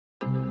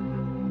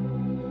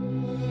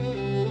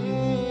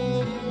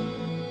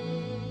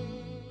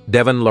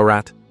Devon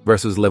Larratt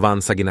versus Levan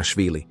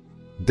Saginashvili.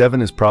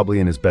 Devon is probably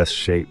in his best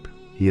shape.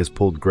 He has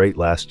pulled great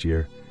last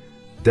year.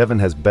 Devon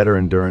has better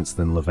endurance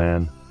than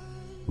Levan.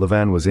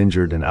 Levan was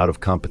injured and out of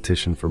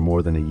competition for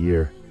more than a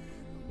year.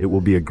 It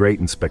will be a great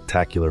and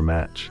spectacular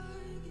match.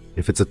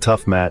 If it's a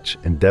tough match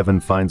and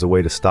Devon finds a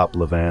way to stop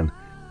Levan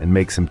and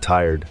makes him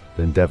tired,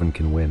 then Devon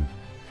can win.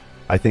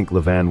 I think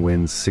Levan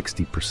wins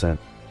 60%.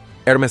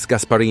 Ermes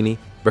Gasparini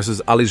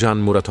versus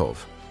Alizhan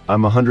Muratov.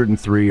 I'm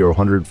 103 or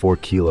 104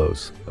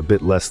 kilos, a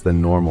bit less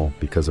than normal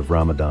because of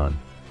Ramadan.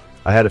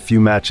 I had a few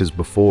matches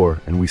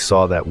before and we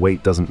saw that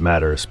weight doesn't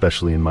matter,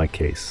 especially in my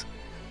case.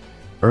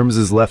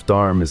 Ermes's left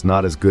arm is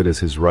not as good as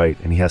his right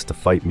and he has to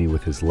fight me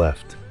with his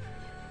left.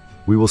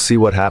 We will see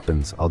what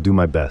happens. I'll do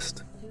my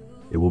best.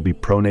 It will be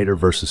pronator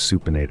versus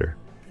supinator.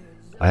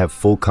 I have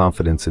full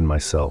confidence in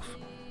myself.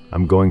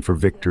 I'm going for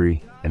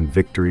victory and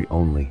victory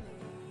only.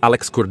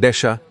 Alex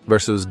Kurdesha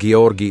versus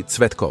Georgi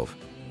Tsvetkov.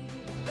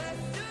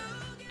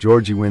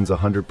 Georgi wins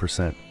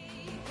 100%.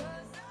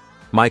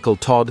 Michael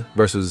Todd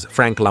versus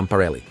Frank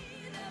Lamparelli.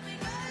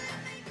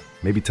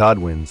 Maybe Todd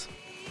wins.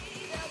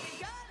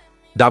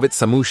 David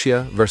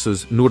Samushia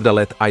versus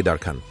Nurdalet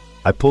Aydarkan.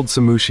 I pulled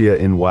Samushia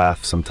in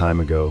WAF some time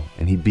ago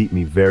and he beat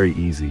me very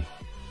easy.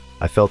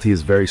 I felt he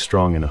is very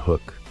strong in a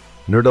hook.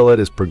 Nurdalet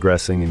is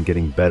progressing and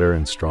getting better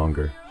and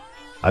stronger.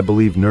 I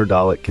believe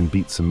Nurdalet can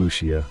beat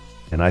Samushia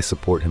and I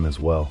support him as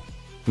well.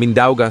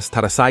 Mindaugas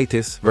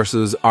Tarasaitis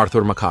versus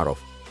Arthur Makarov.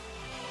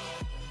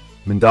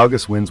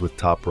 Mindaugas wins with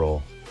top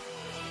roll.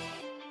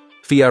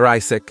 Fia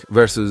Rysek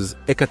versus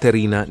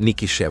Ekaterina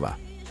Nikisheva.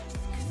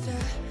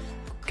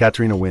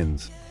 Katerina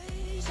wins.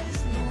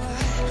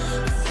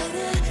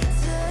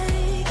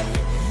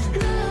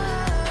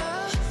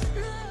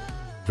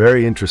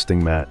 Very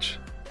interesting match.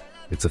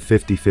 It's a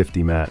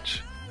 50-50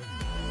 match.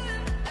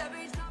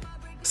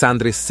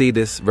 Sandris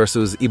Sidis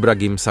versus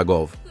Ibrahim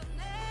Sagov.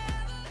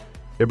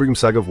 Ibrahim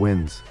Sagov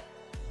wins.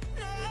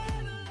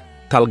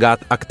 Talgat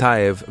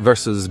Aktaev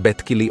versus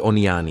Betkili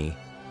Oniani.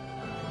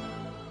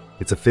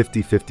 It's a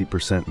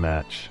 50-50%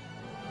 match.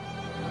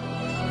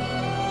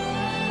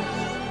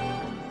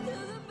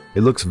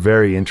 It looks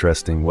very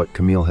interesting what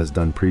Camille has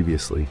done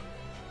previously,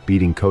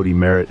 beating Cody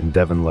Merritt and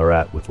Devon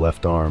Larratt with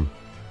left arm.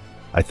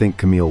 I think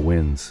Camille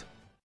wins.